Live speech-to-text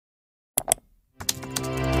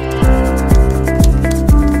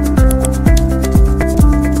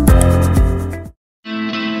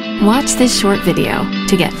Watch this short video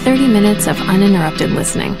to get 30 minutes of uninterrupted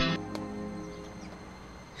listening.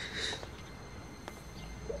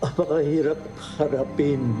 Napakahirap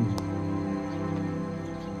harapin.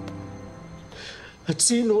 At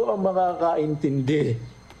sino ang makakaintindi?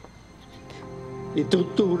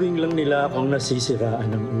 Ituturing lang nila akong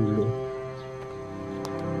nasisiraan ng ulo.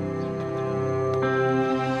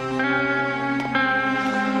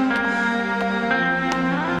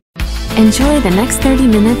 Enjoy the next 30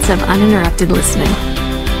 minutes of uninterrupted listening.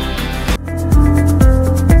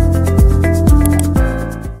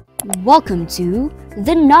 Welcome to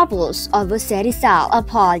The Novels of Rizal'S, a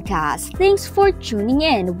podcast. Thanks for tuning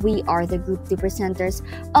in. We are the Group 2 presenters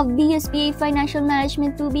of BSBA Financial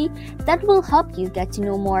Management 2B that will help you get to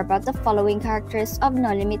know more about the following characters of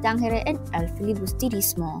Noli Me Tangere and El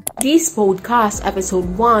Filibusterismo. This podcast, episode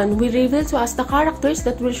 1, will reveal to us the characters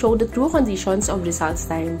that will show the true conditions of Rizal's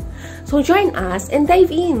time. So join us and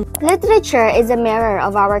dive in. Literature is a mirror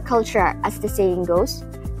of our culture, as the saying goes.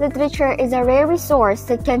 Literature is a rare resource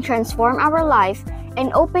that can transform our life and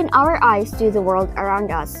open our eyes to the world around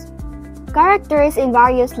us. Characters in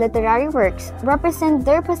various literary works represent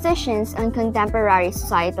their positions on contemporary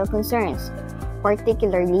societal concerns,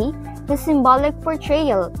 particularly the symbolic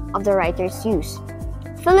portrayal of the writers use.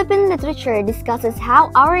 Philippine literature discusses how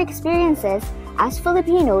our experiences as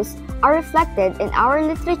Filipinos are reflected in our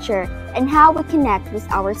literature and how we connect with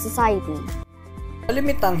our society. Noli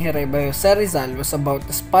Me Tangere by Rizal was about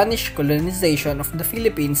the Spanish colonization of the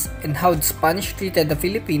Philippines and how the Spanish treated the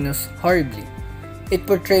Filipinos horribly. It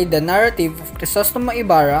portrayed the narrative of Crisostomo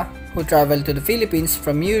Ibarra, who traveled to the Philippines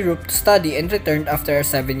from Europe to study and returned after a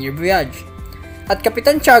 7-year voyage. At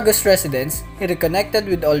Capitan Tiago's residence, he reconnected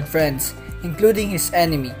with old friends, including his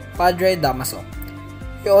enemy, Padre Damaso.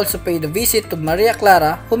 He also paid a visit to Maria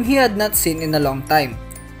Clara, whom he had not seen in a long time.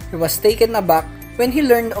 He was taken aback when he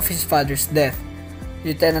learned of his father's death.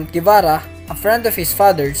 Lieutenant Guevara, a friend of his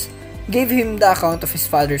father's, gave him the account of his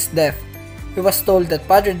father's death. He was told that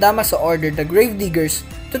Padre Damaso ordered the gravediggers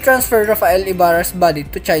to transfer Rafael Ibarra's body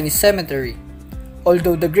to Chinese cemetery.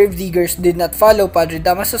 Although the gravediggers did not follow Padre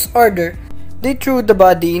Damaso's order, they threw the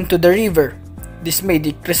body into the river. This made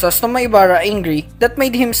Crisostomo Ibarra angry that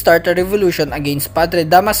made him start a revolution against Padre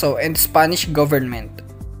Damaso and the Spanish government.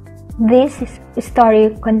 This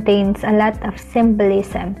story contains a lot of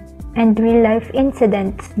symbolism and real-life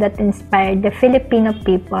incidents that inspired the Filipino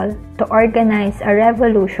people to organize a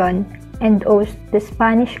revolution and oust the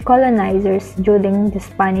Spanish colonizers during the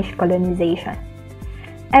Spanish colonization.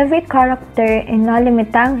 Every character in Noli Me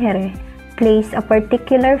Tangere plays a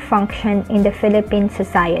particular function in the Philippine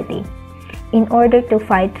society in order to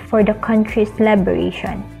fight for the country's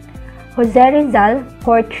liberation. Jose Rizal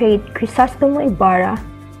portrayed Crisostomo Ibarra,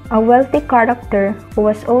 a wealthy character who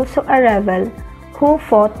was also a rebel who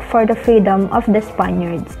fought for the freedom of the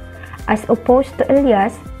Spaniards, as opposed to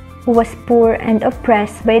Elias, who was poor and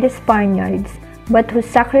oppressed by the Spaniards, but who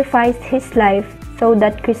sacrificed his life so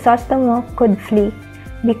that Crisostomo could flee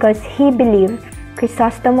because he believed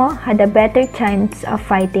Crisostomo had a better chance of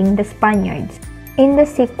fighting the Spaniards. In the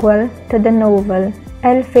sequel to the novel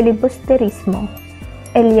El Filibusterismo,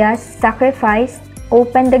 Elias' sacrifice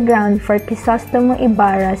opened the ground for Crisostomo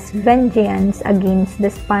Ibarra's vengeance against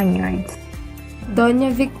the Spaniards.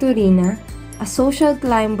 Doña Victorina, a social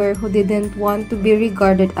climber who didn't want to be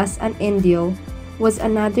regarded as an Indio, was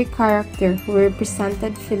another character who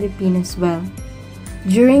represented Filipinos well.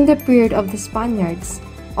 During the period of the Spaniards,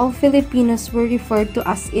 all Filipinos were referred to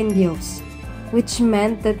as Indios, which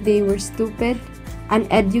meant that they were stupid,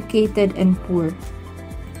 uneducated, and poor.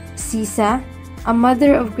 Sisa, a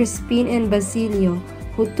mother of Crispin and Basilio,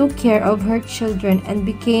 who took care of her children and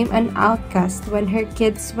became an outcast when her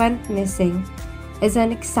kids went missing, is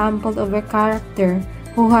an example of a character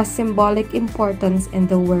who has symbolic importance in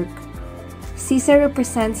the work. Sisa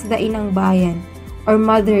represents the Inang Bayan, or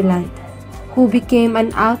motherland, who became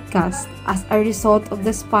an outcast as a result of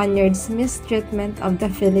the Spaniards' mistreatment of the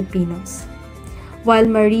Filipinos, while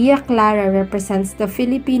Maria Clara represents the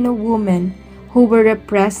Filipino women who were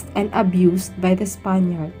repressed and abused by the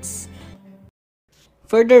Spaniards.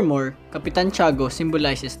 Furthermore, Capitan Tiago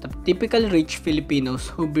symbolizes the typical rich Filipinos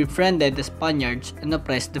who befriended the Spaniards and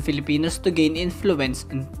oppressed the Filipinos to gain influence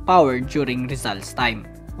and power during Rizal's time.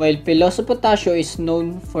 While Pilosopo Tasio is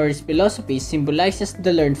known for his philosophy, symbolizes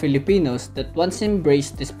the learned Filipinos that once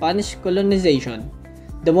embraced the Spanish colonization,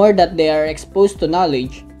 the more that they are exposed to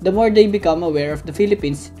knowledge, the more they become aware of the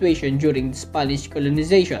Philippines' situation during the Spanish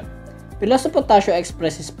colonization. Pilosopo Tasio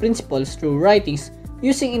expresses principles through writings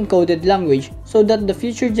using encoded language so that the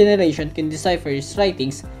future generation can decipher his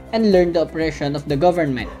writings and learn the oppression of the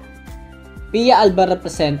government. Pia Alba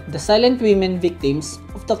represent the silent women victims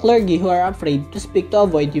of the clergy who are afraid to speak to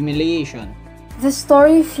avoid humiliation. The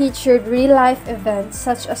story featured real-life events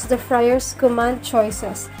such as the friars' command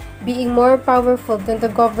choices being more powerful than the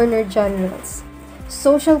governor-generals,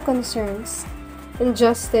 social concerns,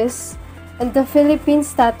 injustice, and the Philippines'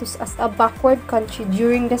 status as a backward country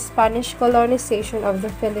during the Spanish colonization of the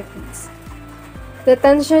Philippines. The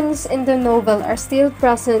tensions in the novel are still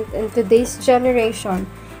present in today's generation,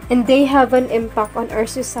 and they have an impact on our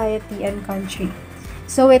society and country.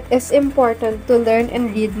 So it is important to learn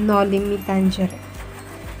and read Noli Me Tangere.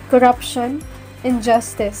 Corruption,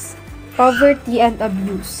 injustice, poverty, and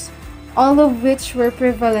abuse, all of which were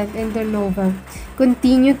prevalent in the novel,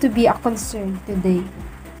 continue to be a concern today.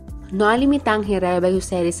 Noli Me Tangere by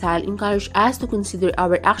Jose Rizal encouraged us to consider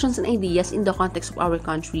our actions and ideas in the context of our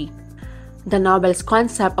country. The novel's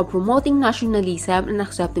concept of promoting nationalism and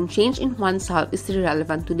accepting change in oneself is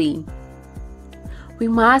relevant today. We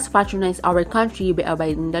must patronize our country by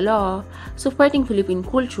abiding the law, supporting Philippine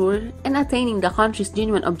culture, and attaining the country's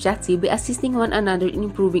genuine objective by assisting one another in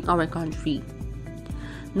improving our country.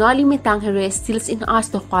 Noli Me Tangere instills in us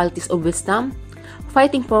the qualities of wisdom,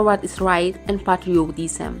 fighting for what is right, and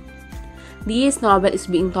patriotism. This novel is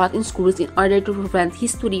being taught in schools in order to prevent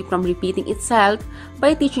history from repeating itself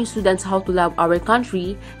by teaching students how to love our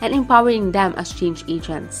country and empowering them as change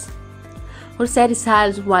agents. Jose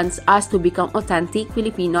Rizal wants us to become authentic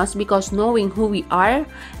Filipinos because knowing who we are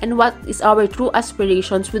and what is our true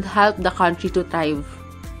aspirations would help the country to thrive.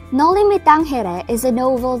 Noli Me Tangere is a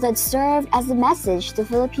novel that served as a message to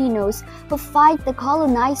Filipinos who fight the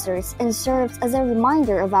colonizers and serves as a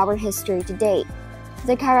reminder of our history today.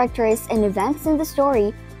 The characters and events in the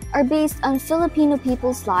story are based on Filipino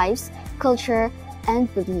people's lives, culture,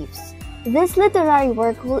 and beliefs. This literary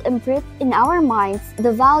work will imprint in our minds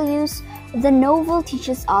the values the novel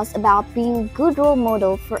teaches us about being a good role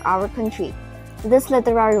model for our country. This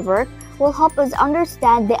literary work will help us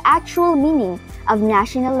understand the actual meaning of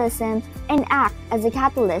nationalism and act as a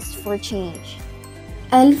catalyst for change.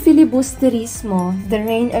 El Filibusterismo, The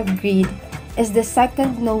Reign of Greed, is the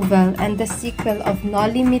second novel and the sequel of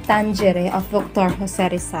Noli Me Tangere of Dr. Jose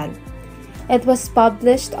Rizal. It was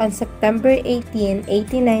published on September 18,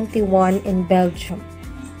 1891 in Belgium.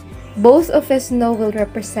 Both of his novels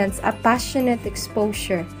represents a passionate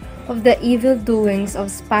exposure of the evil doings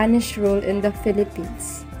of Spanish rule in the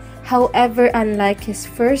Philippines. However, unlike his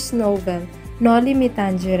first novel, Noli Me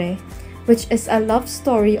Tangere, which is a love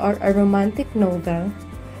story or a romantic novel,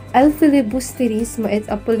 El Filibusterismo is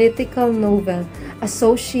a political novel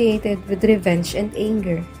associated with revenge and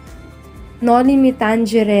anger. Noli Me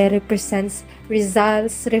Tangere represents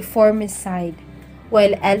Rizal's reformist side,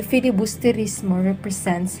 while El Filibusterismo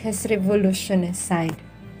represents his revolutionist side.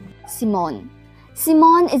 Simon.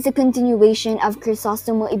 Simon is a continuation of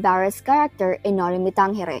Crisostomo Ibarra's character in Noli Me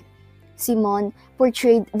Tangere. Simon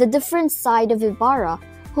portrayed the different side of Ibarra,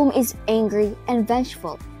 whom is angry and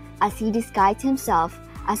vengeful, as he disguised himself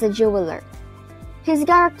as a jeweler. His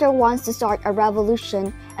character wants to start a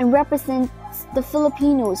revolution and represents the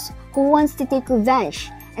Filipinos who wants to take revenge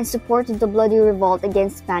and supported the bloody revolt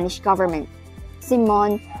against Spanish government.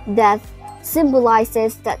 Simon's death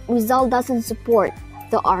symbolizes that Rizal doesn't support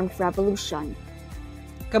the armed revolution.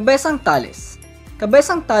 Cabezang Tales.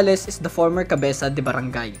 Cabezang Tales is the former Cabeza de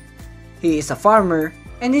Barangay. He is a farmer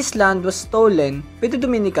and his land was stolen by the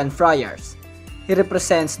Dominican friars. He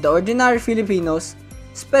represents the ordinary Filipinos,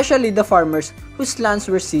 especially the farmers whose lands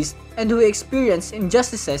were seized and who experienced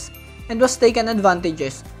injustices and was taken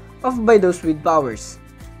advantages of by those with powers.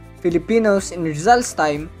 Filipinos in Rizal's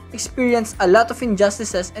time experienced a lot of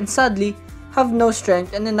injustices and sadly have no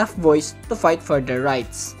strength and enough voice to fight for their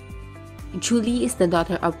rights. Julie is the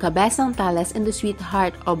daughter of Cabezang Tales and the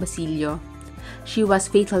sweetheart of Basilio. She was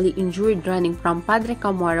fatally injured running from Padre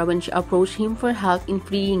Camora when she approached him for help in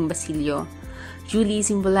freeing Basilio. Julie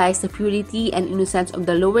symbolized the purity and innocence of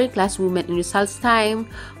the lower-class women in Rizal's time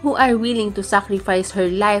who are willing to sacrifice her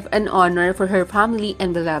life and honor for her family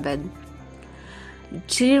and beloved.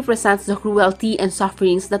 She represents the cruelty and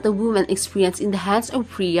sufferings that the woman experienced in the hands of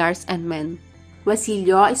friars and men.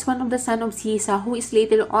 Basilio is one of the sons of Sisa who is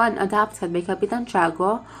later on adopted by Capitan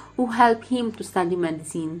Tiago who helped him to study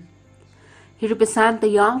medicine. He represents the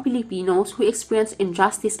young Filipinos who experience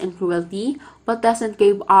injustice and cruelty but doesn't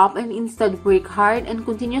give up and instead work hard and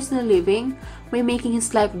continuously living by making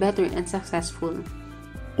his life better and successful.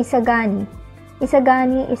 Isagani.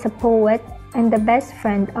 Isagani is a poet and the best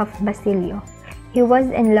friend of Basilio. He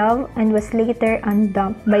was in love and was later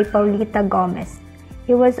undumped by Paulita Gomez.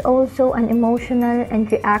 He was also an emotional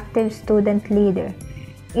and reactive student leader.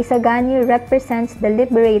 Isagani represents the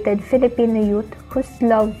liberated Filipino youth whose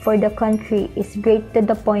love for the country is great to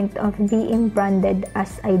the point of being branded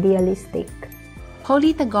as idealistic.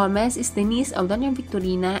 Jolita Gomez is the niece of Doña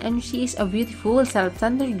Victorina, and she is a beautiful,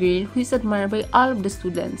 self-centered girl who is admired by all of the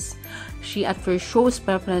students. She at first shows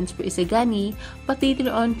preference for Isagani, but later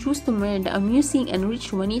on chooses to marry the amusing and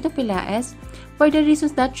rich Juanito Pelaez for the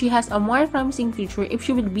reasons that she has a more promising future if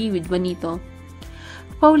she will be with Juanito.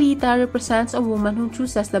 Paulita represents a woman who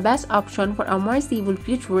chooses the best option for a more stable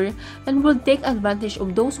future and will take advantage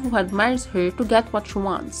of those who admires her to get what she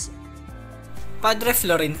wants. Padre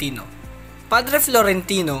Florentino. Padre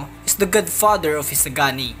Florentino is the godfather of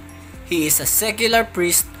Isagani. He is a secular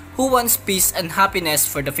priest who wants peace and happiness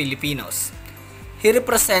for the Filipinos. He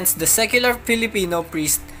represents the secular Filipino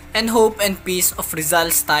priest and hope and peace of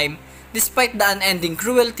Rizal's time despite the unending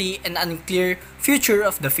cruelty and unclear future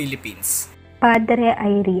of the Philippines. Padre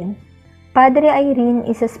Irene. Padre Irene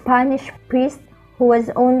is a Spanish priest who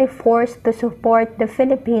was only forced to support the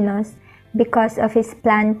Filipinos because of his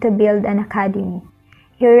plan to build an academy.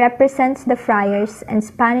 He represents the friars and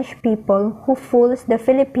Spanish people who fools the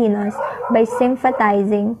Filipinos by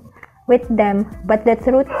sympathizing with them, but the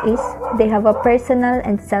truth is they have a personal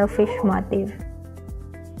and selfish motive.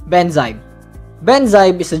 Ben Zaib. Ben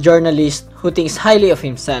Zaib is a journalist who thinks highly of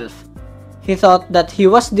himself. He thought that he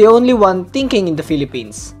was the only one thinking in the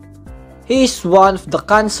Philippines. He is one of the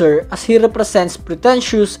cancer as he represents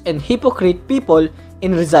pretentious and hypocrite people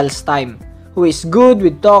in Rizal's time, who is good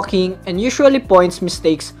with talking and usually points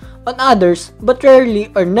mistakes on others but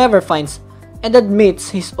rarely or never finds and admits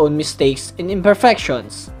his own mistakes and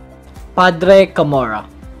imperfections. Padre Camora.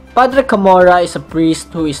 Padre Camora is a priest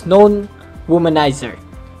who is known womanizer.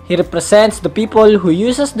 He represents the people who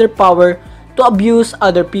uses their power to abuse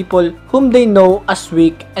other people whom they know as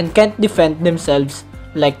weak and can't defend themselves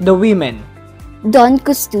like the women. Don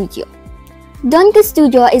Custodio. Don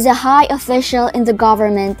Custodio is a high official in the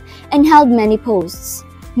government and held many posts,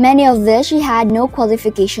 many of which he had no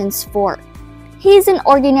qualifications for. He is an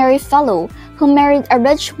ordinary fellow who married a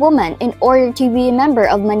rich woman in order to be a member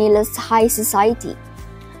of Manila's high society.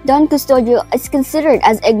 Don Custodio is considered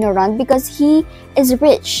as ignorant because he is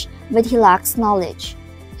rich, but he lacks knowledge.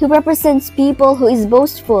 He represents people who is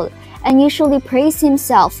boastful and usually praise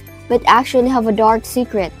himself, but actually have a dark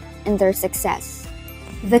secret in their success.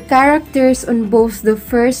 The characters on both the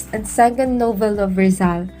first and second novel of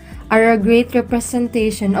Rizal are a great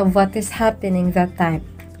representation of what is happening that time.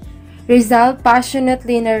 Rizal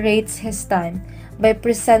passionately narrates his time by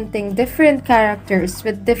presenting different characters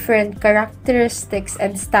with different characteristics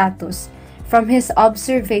and status from his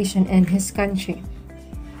observation in his country.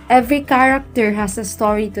 Every character has a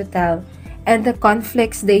story to tell, and the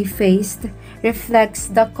conflicts they faced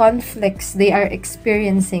reflects the conflicts they are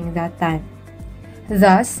experiencing that time.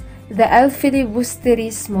 Thus, the El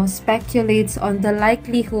Filibusterismo speculates on the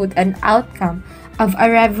likelihood and outcome of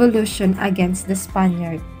a revolution against the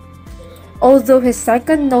Spaniard. Although his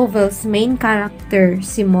second novel's main character,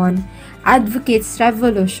 Simon, advocates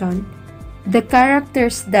revolution, the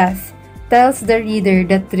character's death tells the reader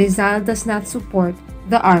that Rizal does not support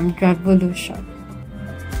the armed revolution.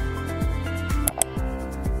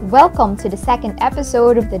 Welcome to the second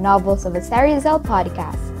episode of the Novels of a Rizal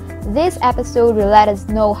podcast. This episode will let us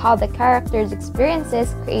know how the characters'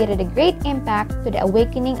 experiences created a great impact to the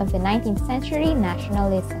awakening of the 19th century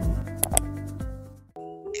nationalism.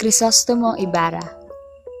 Crisostomo Ibarra.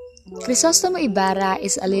 Crisostomo Ibarra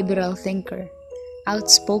is a liberal thinker,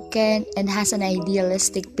 outspoken, and has an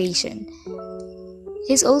idealistic passion.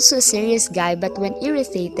 He's also a serious guy, but when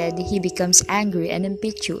irritated, he becomes angry and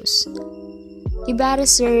impetuous. Ibarra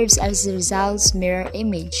serves as Rizal's mirror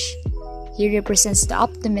image. He represents the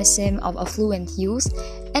optimism of affluent youth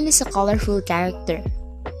and is a colorful character.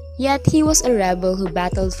 Yet he was a rebel who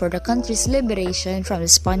battled for the country's liberation from the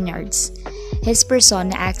Spaniards. His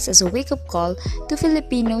persona acts as a wake-up call to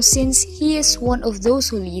Filipinos since he is one of those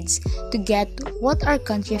who leads to get what our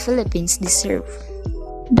country Philippines deserve.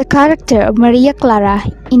 The character of Maria Clara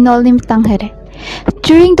Inolim Tangere.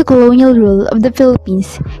 During the colonial rule of the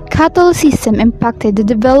Philippines, Catholicism impacted the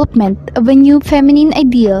development of a new feminine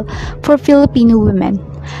ideal for Filipino women.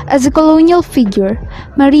 As a colonial figure,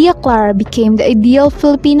 Maria Clara became the ideal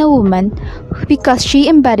Filipino woman because she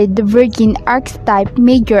embodied the virgin archetype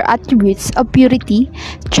major attributes of purity,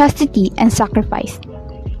 chastity, and sacrifice.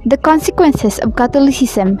 The consequences of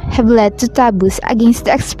Catholicism have led to taboos against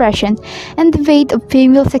the expression and debate of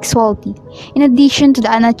female sexuality, in addition to the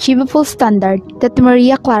unachievable standard that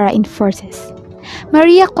Maria Clara enforces.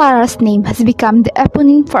 Maria Clara's name has become the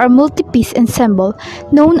eponym for a multi-piece ensemble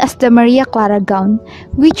known as the Maria Clara gown,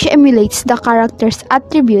 which emulates the character's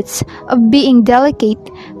attributes of being delicate,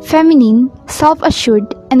 feminine,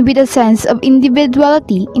 self-assured, and with a sense of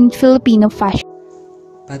individuality in Filipino fashion.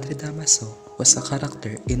 Padre Damaso was a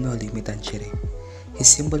character in Noli Me Tangere. He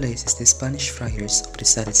symbolizes the Spanish friars of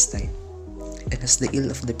Rizal'S time and as the eel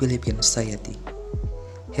of the Philippine society.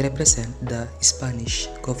 He represents the Spanish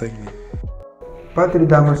government. Padre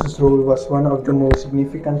Damaso's role was one of the most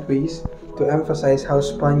significant ways to emphasize how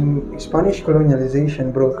Spanish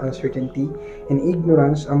colonialization brought uncertainty and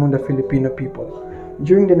ignorance among the Filipino people.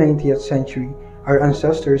 During the 19th century, our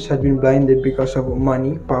ancestors had been blinded because of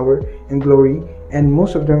money, power, and glory, and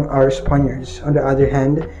most of them are Spaniards. On the other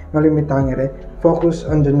hand, Noli Me Tangere focused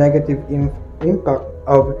on the negative impact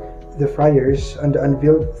of the friars on the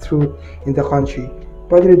unveiled truth in the country.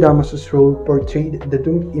 Padre Damaso's role portrayed the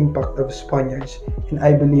doomed impact of Spaniards, and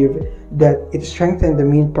I believe that it strengthened the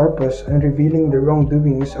main purpose on revealing the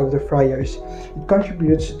wrongdoings of the friars. It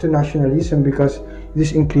contributes to nationalism because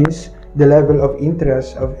this increases the level of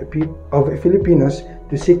interest of Filipinos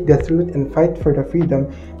to seek the truth and fight for the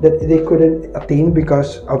freedom that they couldn't attain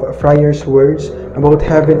because of friars' words about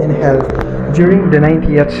heaven and hell during the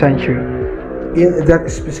 19th century. In that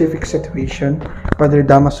specific situation, Padre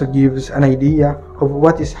Damaso gives an idea of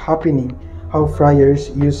what is happening, how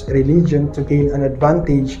friars use religion to gain an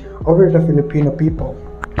advantage over the Filipino people.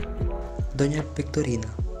 Doña Victorina,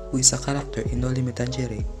 who is a character in Noli Me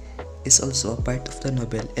Tangere, is also a part of the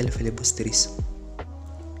novel El Filibusterismo.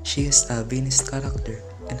 She is a Viennese character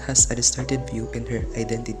and has a distorted view in her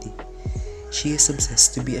identity. She is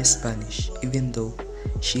obsessed to be a Spanish even though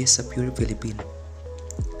she is a pure Filipino.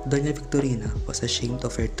 Doña Victorina was ashamed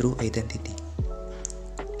of her true identity.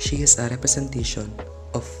 She is a representation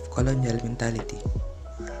of colonial mentality,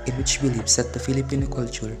 in which believes that the Filipino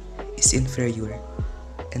culture is inferior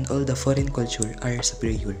and all the foreign culture are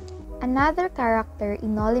superior. Another character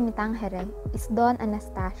in Noli Me Tangere is Don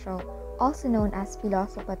Anastasio, also known as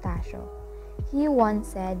Filosofo Tasio. He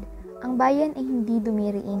once said, "Ang bayan ay hindi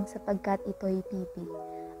dumiriing sapagkat ito'y pipi.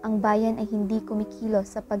 Ang bayan ay hindi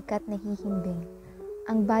kumikilos sapagkat nahihimbing.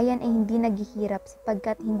 Ang bayan ay hindi naghihirap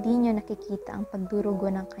sapagkat hindi nyo nakikita ang pagdurugo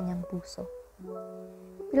ng kanyang puso."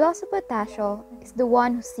 Filosofo Tasio is the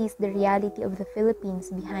one who sees the reality of the Philippines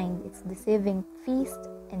behind its deceiving feast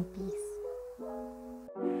and peace.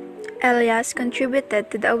 Elias contributed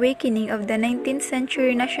to the awakening of the 19th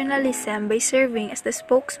century nationalism by serving as the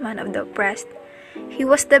spokesman of the oppressed. He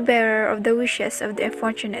was the bearer of the wishes of the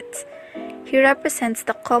unfortunate. He represents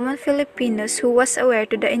the common Filipinos who was aware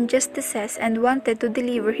to the injustices and wanted to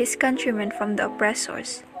deliver his countrymen from the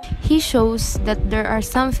oppressors. He shows that there are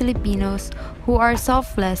some Filipinos who are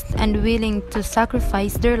selfless and willing to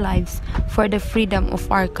sacrifice their lives for the freedom of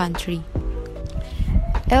our country.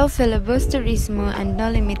 El Filibusterismo and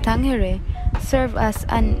Noli Me Tangere serve as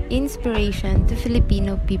an inspiration to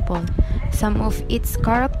Filipino people. Some of its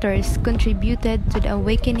characters contributed to the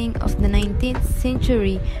awakening of the 19th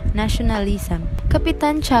century nationalism.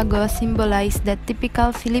 Capitan Tiago symbolized the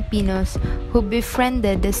typical Filipinos who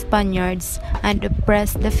befriended the Spaniards and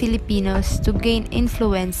oppressed the Filipinos to gain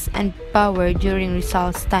influence and power during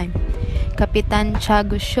Rizal's time. Capitan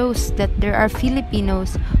Tiago shows that there are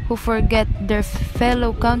Filipinos who forget their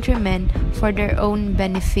fellow countrymen for their own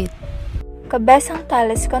benefit. Cabezang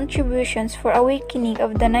Tales' contributions for awakening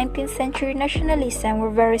of the 19th century nationalism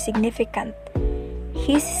were very significant.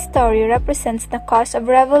 His story represents the cause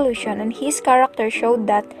of revolution and his character showed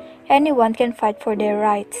that anyone can fight for their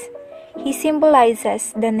rights. He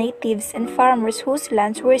symbolizes the natives and farmers whose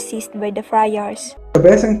lands were seized by the friars.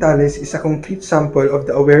 Cabezang Tales is a concrete sample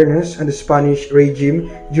of the awareness on the Spanish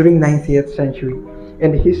regime during 19th century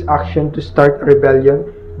and his action to start a rebellion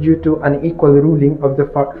due to unequal ruling of the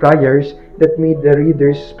friars that made the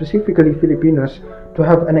readers, specifically Filipinos, to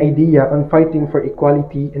have an idea on fighting for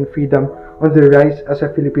equality and freedom on their rise as a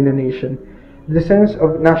Filipino nation. The sense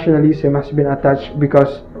of nationalism has been attached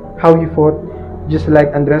because how he fought, just like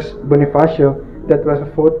Andres Bonifacio, that was a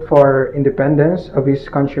fought for independence of his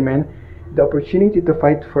countrymen. The opportunity to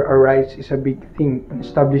fight for our rights is a big thing in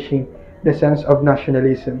establishing the sense of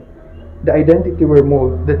nationalism. The identity were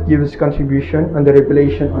mold that gives contribution on the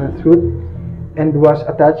revelation on the truth and was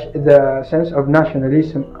attached the sense of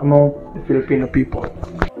nationalism among the Filipino people.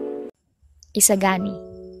 Isagani.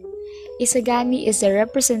 Isagani is a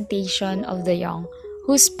representation of the young,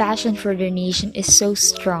 whose passion for their nation is so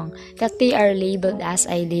strong that they are labeled as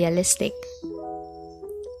idealistic.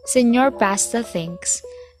 Senor Pasta thinks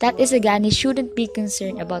that Isagani shouldn't be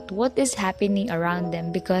concerned about what is happening around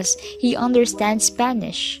them because he understands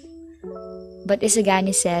Spanish. But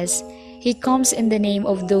Isagani says he comes in the name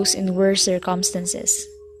of those in worse circumstances.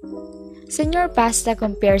 Senor Pasta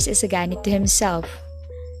compares Isagani to himself,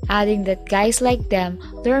 adding that guys like them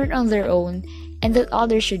learn on their own and that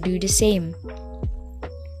others should do the same.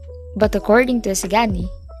 But according to Isagani,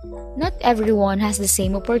 not everyone has the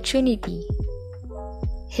same opportunity.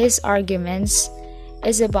 His arguments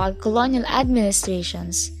is about colonial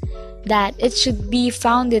administrations, that it should be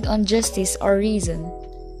founded on justice or reason,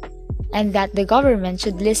 and that the government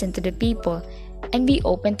should listen to the people and be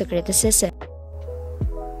open to criticism.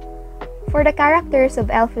 For the characters of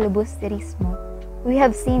El Filibusterismo, we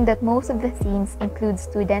have seen that most of the scenes include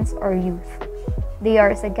students or youth. They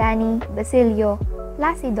are Isagani, Basilio,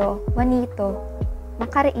 Placido, Juanito,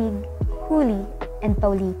 Macaraig, Juli, and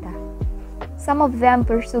Paulita. Some of them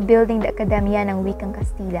pursue building the Academia ng Wikang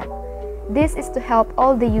Kastila. This is to help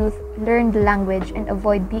all the youth learn the language and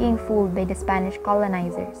avoid being fooled by the Spanish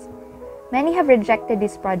colonizers. Many have rejected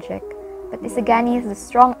this project, but Isagani has a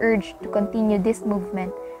strong urge to continue this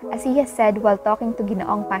movement, as he has said while talking to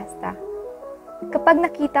Ginoong Pasta. Kapag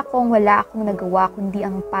nakita kong wala akong nagawa kundi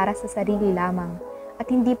ang para sa sarili lamang, at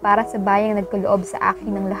hindi para sa bayang nagkaloob sa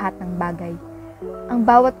akin ng lahat ng bagay, ang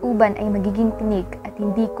bawat uban ay magiging tinik at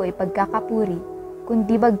hindi ko ipagkakapuri,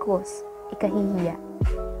 kundi bagkus, ikahihiya.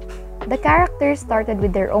 The characters started with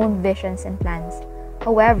their own visions and plans.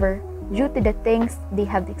 However, due to the things they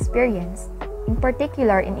have experienced, in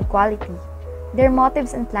particular inequality, their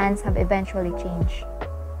motives and plans have eventually changed.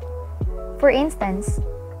 For instance,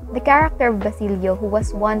 the character of Basilio, who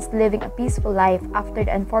was once living a peaceful life after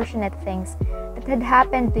the unfortunate things that had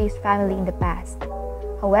happened to his family in the past.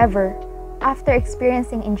 However, after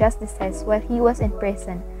experiencing injustices while he was in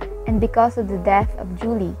prison and because of the death of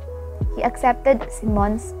Julie, he accepted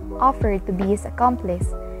Simon's offer to be his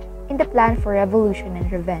accomplice in the plan for revolution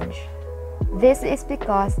and revenge. This is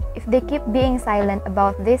because if they keep being silent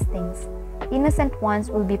about these things, innocent ones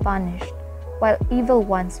will be punished, while evil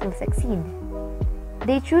ones will succeed.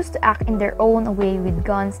 They choose to act in their own way with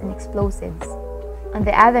guns and explosives. On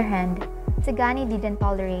the other hand, Isagani didn't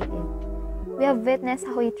tolerate it. We have witnessed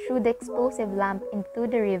how he threw the explosive lamp into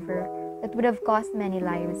the river that would have cost many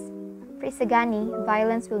lives. For Isagani,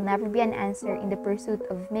 violence will never be an answer in the pursuit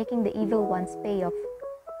of making the evil ones pay off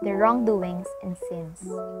their wrongdoings and sins.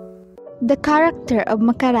 The character of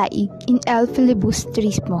Macaraig in El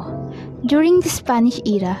Filibusterismo. During the Spanish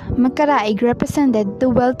era, Macaraig represented the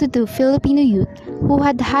well-to-do Filipino youth who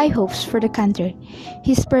had high hopes for the country.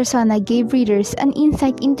 His persona gave readers an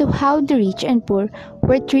insight into how the rich and poor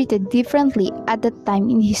were treated differently at that time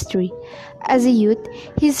in history. As a youth,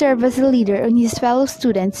 he served as a leader on his fellow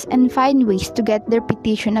students and find ways to get their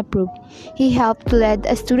petition approved. He helped lead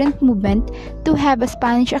a student movement to have a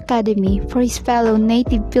Spanish academy for his fellow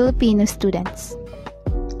native Filipino students.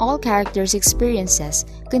 All characters' experiences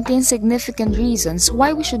contain significant reasons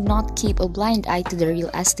why we should not keep a blind eye to the real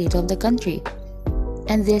estate of the country.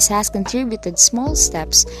 And this has contributed small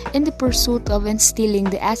steps in the pursuit of instilling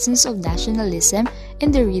the essence of nationalism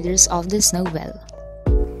in the readers of this novel.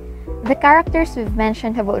 The characters we've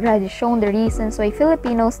mentioned have already shown the reasons why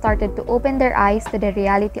Filipinos started to open their eyes to the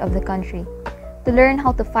reality of the country, to learn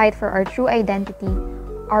how to fight for our true identity,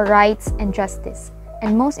 our rights and justice,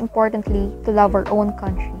 and most importantly, to love our own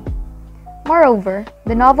country. Moreover,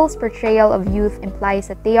 the novel's portrayal of youth implies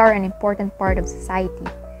that they are an important part of society,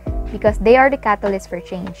 because they are the catalyst for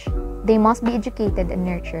change. They must be educated and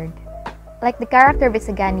nurtured. Like the character of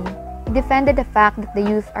Isagani, he defended the fact that the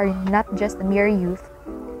youth are not just a mere youth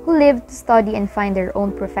who live to study and find their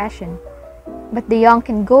own profession, but the young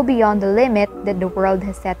can go beyond the limit that the world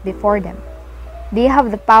has set before them. They have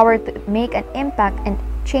the power to make an impact and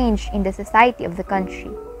change in the society of the country.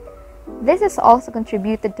 This has also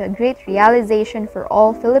contributed to a great realization for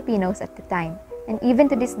all Filipinos at the time, and even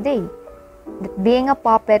to this day, that being a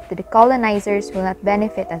puppet to the colonizers will not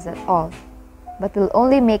benefit us at all, but will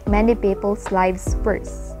only make many people's lives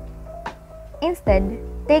worse. Instead,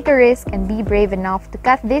 take a risk and be brave enough to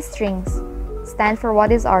cut these strings, stand for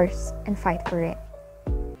what is ours, and fight for it.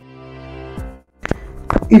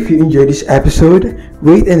 If you enjoyed this episode,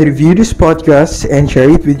 rate and review this podcast and share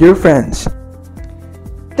it with your friends.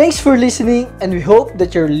 Thanks for listening, and we hope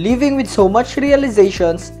that you're living with so much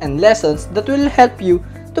realizations and lessons that will help you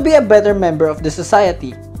to be a better member of the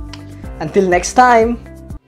society. Until next time!